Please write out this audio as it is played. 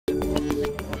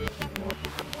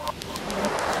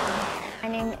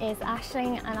is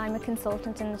Aisling and I'm a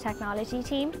consultant in the technology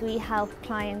team. We help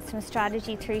clients from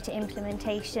strategy through to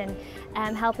implementation,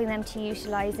 helping them to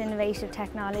utilise innovative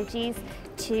technologies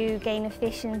to gain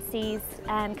efficiencies,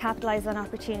 capitalise on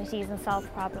opportunities and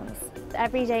solve problems.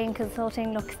 Every day in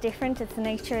consulting looks different, it's the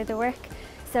nature of the work.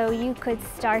 So you could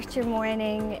start your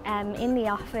morning in the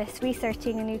office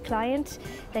researching a new client,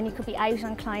 then you could be out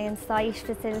on client site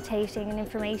facilitating an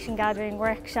information gathering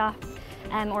workshop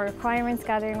or requirements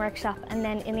gathering workshop, and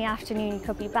then in the afternoon you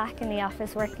could be back in the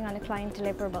office working on a client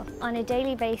deliverable. On a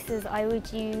daily basis I would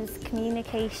use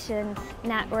communication,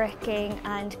 networking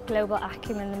and global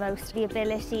acumen the most. The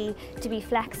ability to be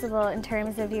flexible in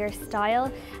terms of your style,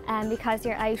 because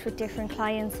you're out with different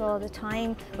clients all the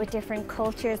time, with different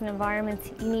cultures and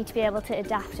environments, you need to be able to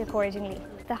adapt accordingly.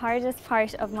 The hardest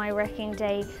part of my working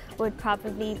day would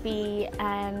probably be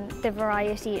the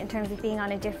variety in terms of being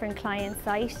on a different client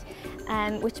site,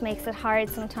 which makes it hard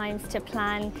sometimes to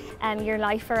plan your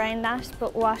life around that.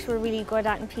 But what we're really good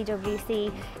at in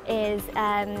PwC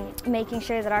is making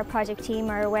sure that our project team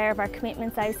are aware of our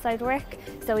commitments outside work,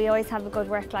 so we always have a good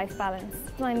work-life balance.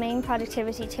 My main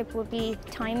productivity tip would be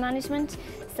time management.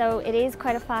 So it is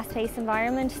quite a fast-paced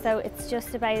environment, so it's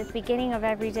just about at the beginning of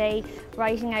every day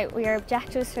writing out your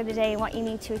objectives for the day and what you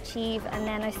need to achieve, and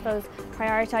then I suppose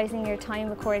prioritising your time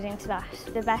according to that.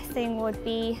 The best thing would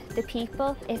be the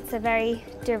people. It's a very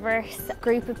diverse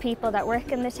group of people that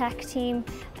work in the tech team,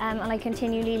 and I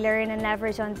continually learn and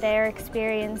leverage on their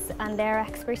experience and their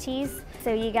expertise.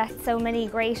 So you get so many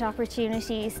great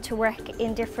opportunities to work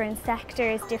in different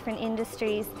sectors, different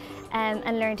industries,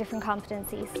 and learn different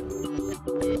competencies.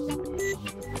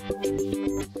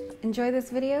 Enjoy this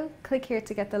video? Click here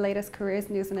to get the latest careers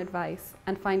news and advice,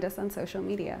 and find us on social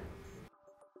media.